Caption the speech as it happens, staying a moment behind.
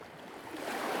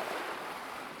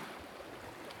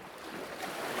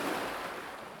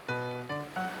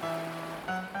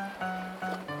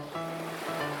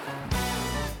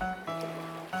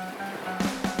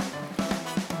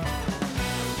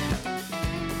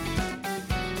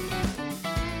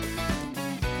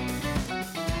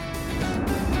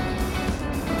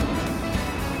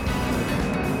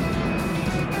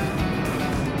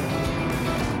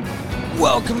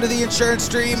Welcome to the Insurance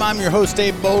Stream. I'm your host,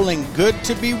 Dave Bowling. Good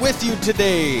to be with you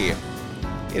today.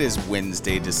 It is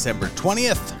Wednesday, December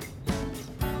 20th.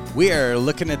 We are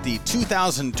looking at the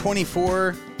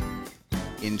 2024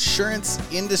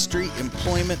 Insurance Industry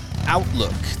Employment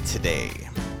Outlook today.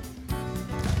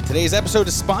 Today's episode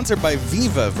is sponsored by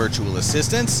Viva Virtual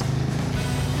Assistants.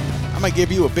 I'm going to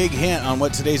give you a big hint on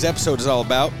what today's episode is all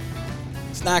about.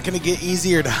 It's not going to get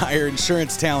easier to hire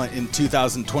insurance talent in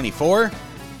 2024.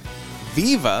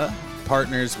 Viva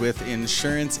partners with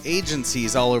insurance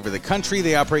agencies all over the country.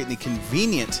 They operate in the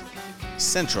convenient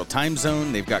Central Time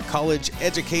Zone. They've got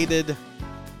college-educated,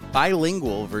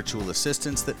 bilingual virtual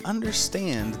assistants that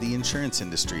understand the insurance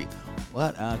industry.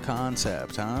 What a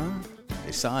concept, huh?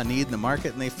 They saw a need in the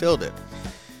market and they filled it.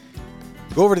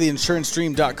 Go over to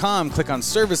theinsurancestream.com, click on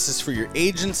services for your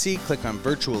agency, click on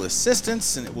virtual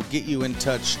assistants, and it will get you in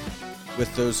touch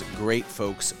with those great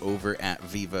folks over at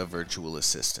Viva Virtual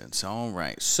Assistants. All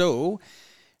right, so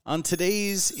on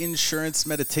today's insurance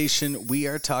meditation, we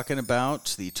are talking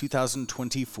about the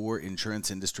 2024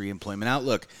 Insurance Industry Employment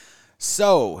Outlook.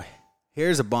 So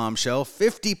here's a bombshell.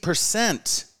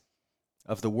 50%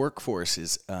 of the workforce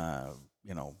is,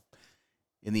 in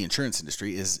the insurance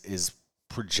industry is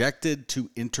projected to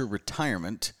enter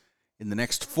retirement in the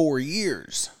next 4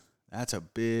 years. That's a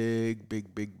big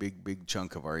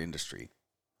chunk of our industry.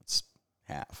 That's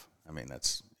half. I mean,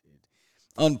 that's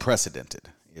unprecedented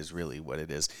is really what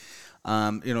it is.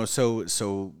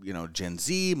 So Gen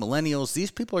Z, millennials,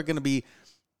 these people are going to be,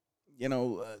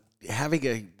 having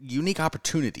a unique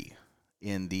opportunity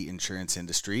in the insurance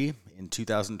industry in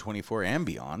 2024 and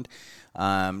beyond.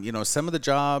 Some of the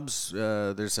jobs,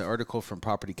 there's an article from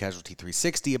Property Casualty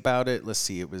 360 about it. Let's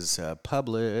see, it was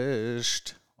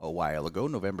published a while ago,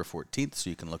 November 14th, so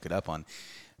you can look it up on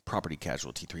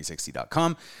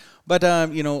propertycasualty360.com. But, a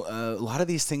lot of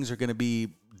these things are going to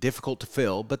be difficult to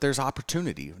fill, but there's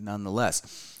opportunity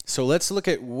nonetheless. So let's look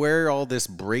at where all this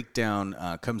breakdown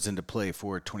comes into play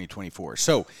for 2024.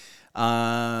 So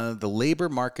the labor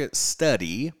market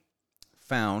study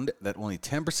found that only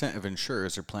 10% of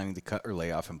insurers are planning to cut or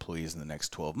lay off employees in the next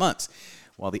 12 months,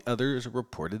 while the others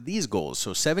reported these goals.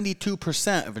 So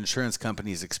 72% of insurance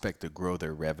companies expect to grow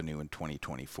their revenue in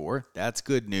 2024. That's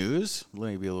good news.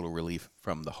 Maybe a little relief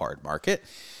from the hard market.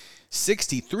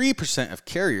 63% of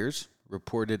carriers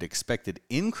reported expected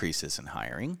increases in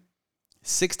hiring.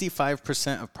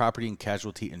 65% of property and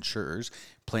casualty insurers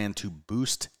plan to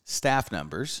boost staff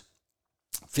numbers.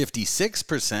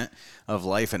 56% of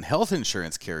life and health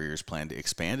insurance carriers plan to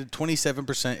expand, and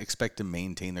 27% expect to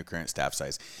maintain their current staff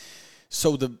size.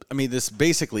 So this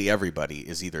basically everybody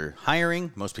is either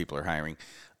hiring, most people are hiring,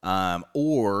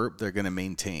 or they're going to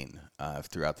maintain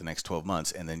throughout the next 12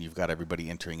 months. And then you've got everybody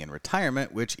entering in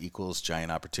retirement, which equals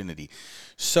giant opportunity.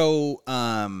 So,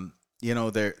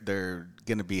 they're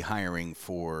going to be hiring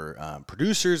for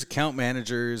producers, account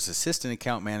managers, assistant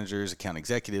account managers, account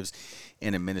executives,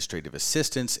 and administrative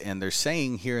assistants. And they're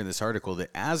saying here in this article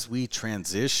that as we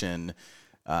transition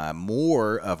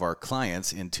more of our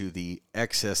clients into the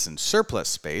excess and surplus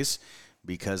space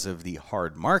because of the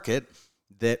hard market,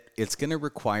 that it's going to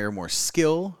require more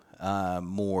skill,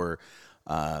 more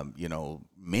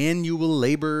manual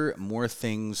labor, more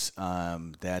things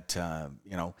that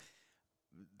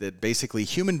basically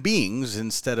human beings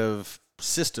instead of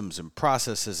systems and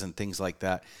processes and things like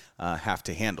that have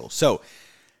to handle. So,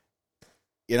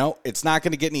 it's not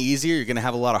going to get any easier. You're going to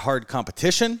have a lot of hard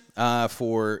competition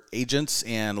for agents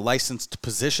and licensed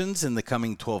positions in the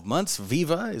coming 12 months.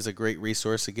 Viva is a great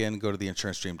resource. Again, go to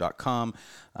theinsurancestream.com,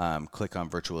 click on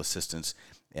virtual assistants,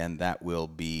 and that will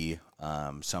be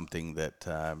something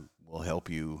that will help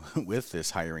you with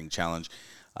this hiring challenge.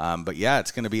 But yeah,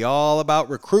 it's going to be all about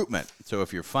recruitment. So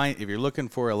if you're looking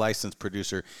for a licensed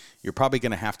producer, you're probably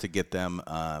going to have to get them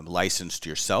licensed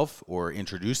yourself or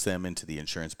introduce them into the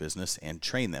insurance business and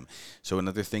train them. So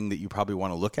another thing that you probably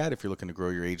want to look at if you're looking to grow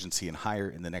your agency and hire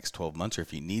in the next 12 months, or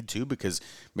if you need to, because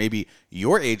maybe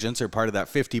your agents are part of that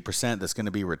 50% that's going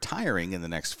to be retiring in the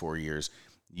next 4 years,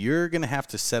 you're going to have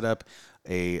to set up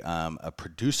a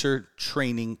producer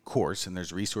training course, and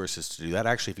there's resources to do that.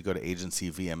 Actually, if you go to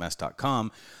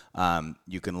agencyvms.com,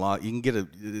 you can get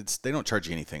they don't charge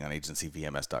you anything on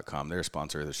agencyvms.com. They're a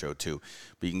sponsor of the show too.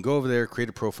 But you can go over there, create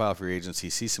a profile for your agency,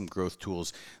 see some growth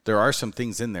tools. There are some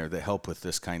things in there that help with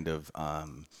this kind of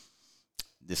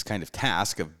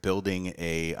task of building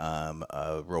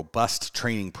a robust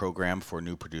training program for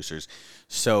new producers.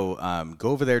 So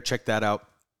go over there, check that out.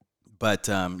 But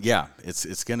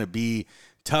it's going to be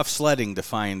tough sledding to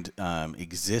find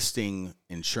existing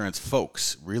insurance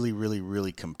folks. Really, really,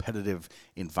 really competitive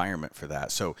environment for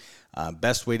that. So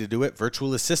best way to do it,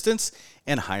 virtual assistants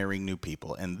and hiring new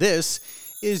people. And this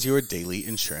is your daily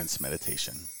insurance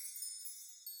meditation.